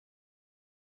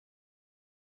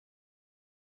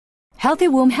Healthy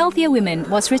Womb, Healthier Women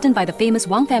was written by the famous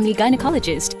Wang family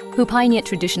gynecologist who pioneered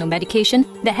traditional medication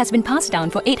that has been passed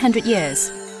down for 800 years.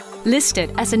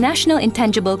 Listed as a national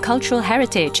intangible cultural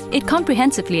heritage, it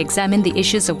comprehensively examined the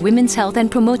issues of women's health and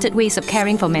promoted ways of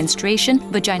caring for menstruation,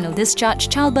 vaginal discharge,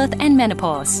 childbirth and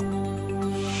menopause.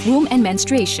 Womb and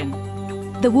menstruation.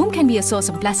 The womb can be a source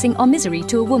of blessing or misery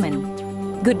to a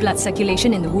woman. Good blood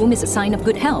circulation in the womb is a sign of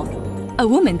good health. A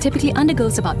woman typically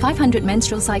undergoes about 500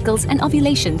 menstrual cycles and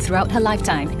ovulation throughout her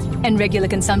lifetime, and regular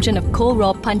consumption of cold,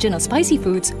 raw, pungent or spicy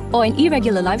foods or an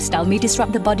irregular lifestyle may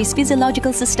disrupt the body's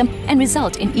physiological system and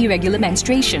result in irregular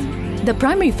menstruation. The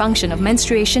primary function of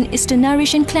menstruation is to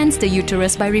nourish and cleanse the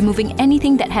uterus by removing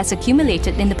anything that has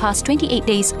accumulated in the past 28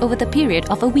 days over the period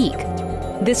of a week.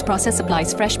 This process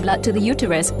supplies fresh blood to the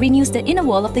uterus, renews the inner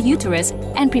wall of the uterus,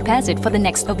 and prepares it for the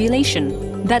next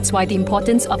ovulation. That's why the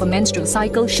importance of a menstrual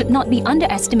cycle should not be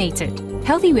underestimated.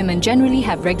 Healthy women generally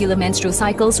have regular menstrual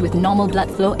cycles with normal blood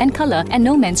flow and color and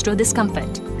no menstrual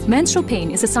discomfort. Menstrual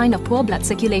pain is a sign of poor blood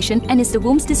circulation and is the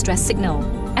womb's distress signal.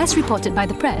 As reported by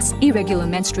the press, irregular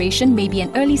menstruation may be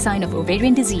an early sign of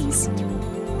ovarian disease.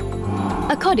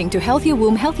 According to Healthier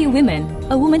Womb, Healthier Women,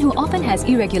 a woman who often has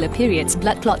irregular periods,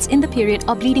 blood clots in the period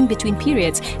or bleeding between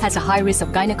periods has a high risk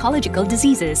of gynecological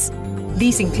diseases.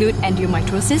 These include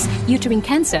endometriosis, uterine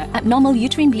cancer, abnormal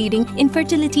uterine bleeding,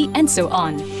 infertility, and so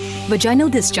on. Vaginal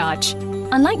discharge.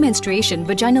 Unlike menstruation,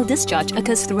 vaginal discharge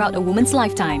occurs throughout a woman's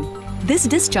lifetime. This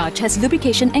discharge has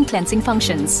lubrication and cleansing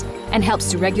functions and helps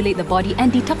to regulate the body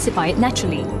and detoxify it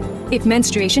naturally. If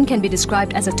menstruation can be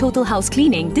described as a total house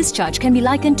cleaning, discharge can be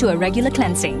likened to a regular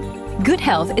cleansing. Good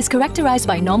health is characterized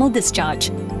by normal discharge.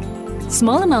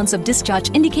 Small amounts of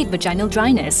discharge indicate vaginal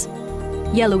dryness.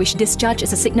 Yellowish discharge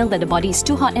is a signal that the body is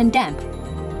too hot and damp,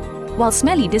 while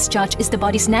smelly discharge is the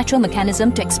body's natural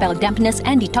mechanism to expel dampness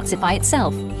and detoxify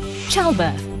itself.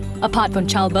 Childbirth. Apart from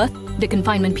childbirth, the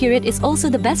confinement period is also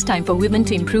the best time for women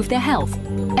to improve their health.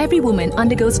 Every woman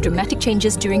undergoes dramatic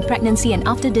changes during pregnancy and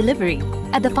after delivery.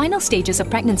 At the final stages of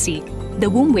pregnancy, the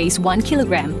womb weighs 1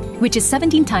 kilogram, which is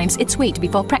 17 times its weight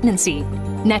before pregnancy.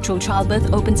 Natural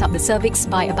childbirth opens up the cervix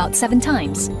by about 7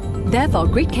 times. Therefore,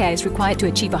 great care is required to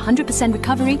achieve 100%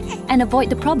 recovery and avoid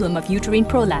the problem of uterine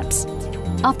prolapse.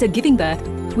 After giving birth,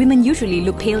 women usually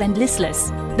look pale and listless.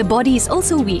 The body is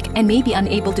also weak and may be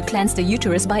unable to cleanse the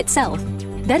uterus by itself.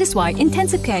 That is why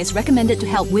intensive care is recommended to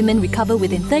help women recover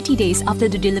within 30 days after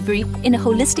the delivery in a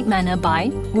holistic manner by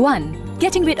 1.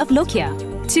 Getting rid of lochia.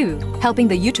 2. Helping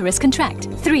the uterus contract.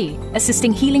 3.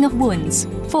 Assisting healing of wounds.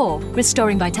 4.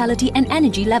 Restoring vitality and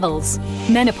energy levels.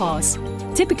 Menopause.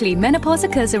 Typically, menopause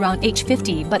occurs around age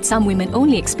 50, but some women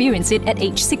only experience it at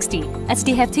age 60, as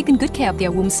they have taken good care of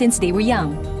their womb since they were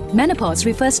young. Menopause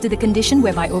refers to the condition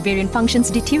whereby ovarian functions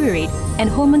deteriorate and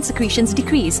hormone secretions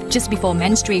decrease just before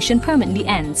menstruation permanently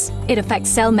ends. It affects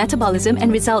cell metabolism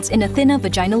and results in a thinner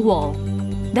vaginal wall.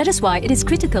 That is why it is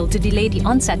critical to delay the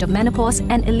onset of menopause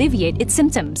and alleviate its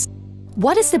symptoms.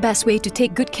 What is the best way to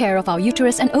take good care of our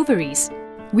uterus and ovaries?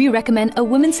 We recommend a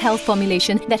women's health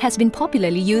formulation that has been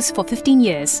popularly used for 15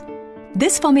 years.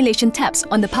 This formulation taps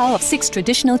on the power of 6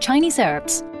 traditional Chinese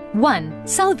herbs. 1.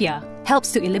 Salvia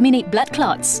helps to eliminate blood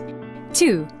clots.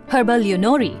 2. Herba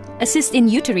leonori assists in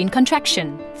uterine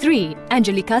contraction. 3.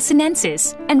 Angelica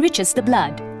sinensis enriches the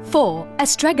blood. 4.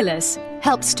 Astragalus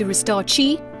helps to restore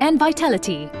qi and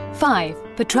vitality. 5.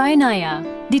 Petraeonia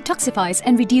detoxifies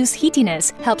and reduces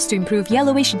heatiness, helps to improve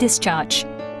yellowish discharge.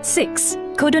 6.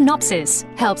 Codonopsis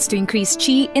helps to increase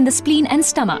qi in the spleen and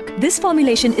stomach. This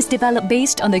formulation is developed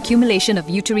based on the accumulation of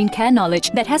uterine care knowledge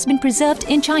that has been preserved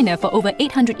in China for over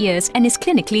 800 years and is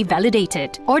clinically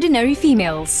validated. Ordinary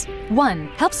females. 1.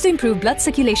 Helps to improve blood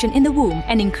circulation in the womb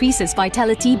and increases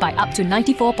vitality by up to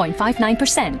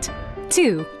 94.59%.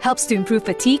 2. Helps to improve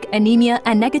fatigue, anemia,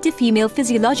 and negative female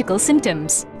physiological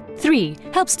symptoms. 3.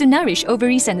 Helps to nourish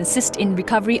ovaries and assist in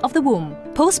recovery of the womb.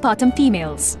 Postpartum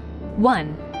females.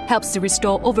 1. Helps to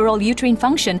restore overall uterine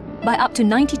function by up to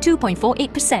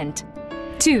 92.48%.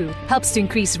 2. Helps to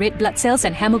increase red blood cells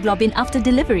and hemoglobin after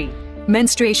delivery.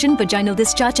 Menstruation, vaginal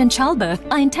discharge and childbirth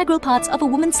are integral parts of a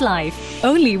woman's life.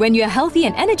 Only when you are healthy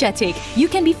and energetic, you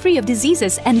can be free of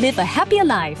diseases and live a happier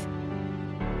life.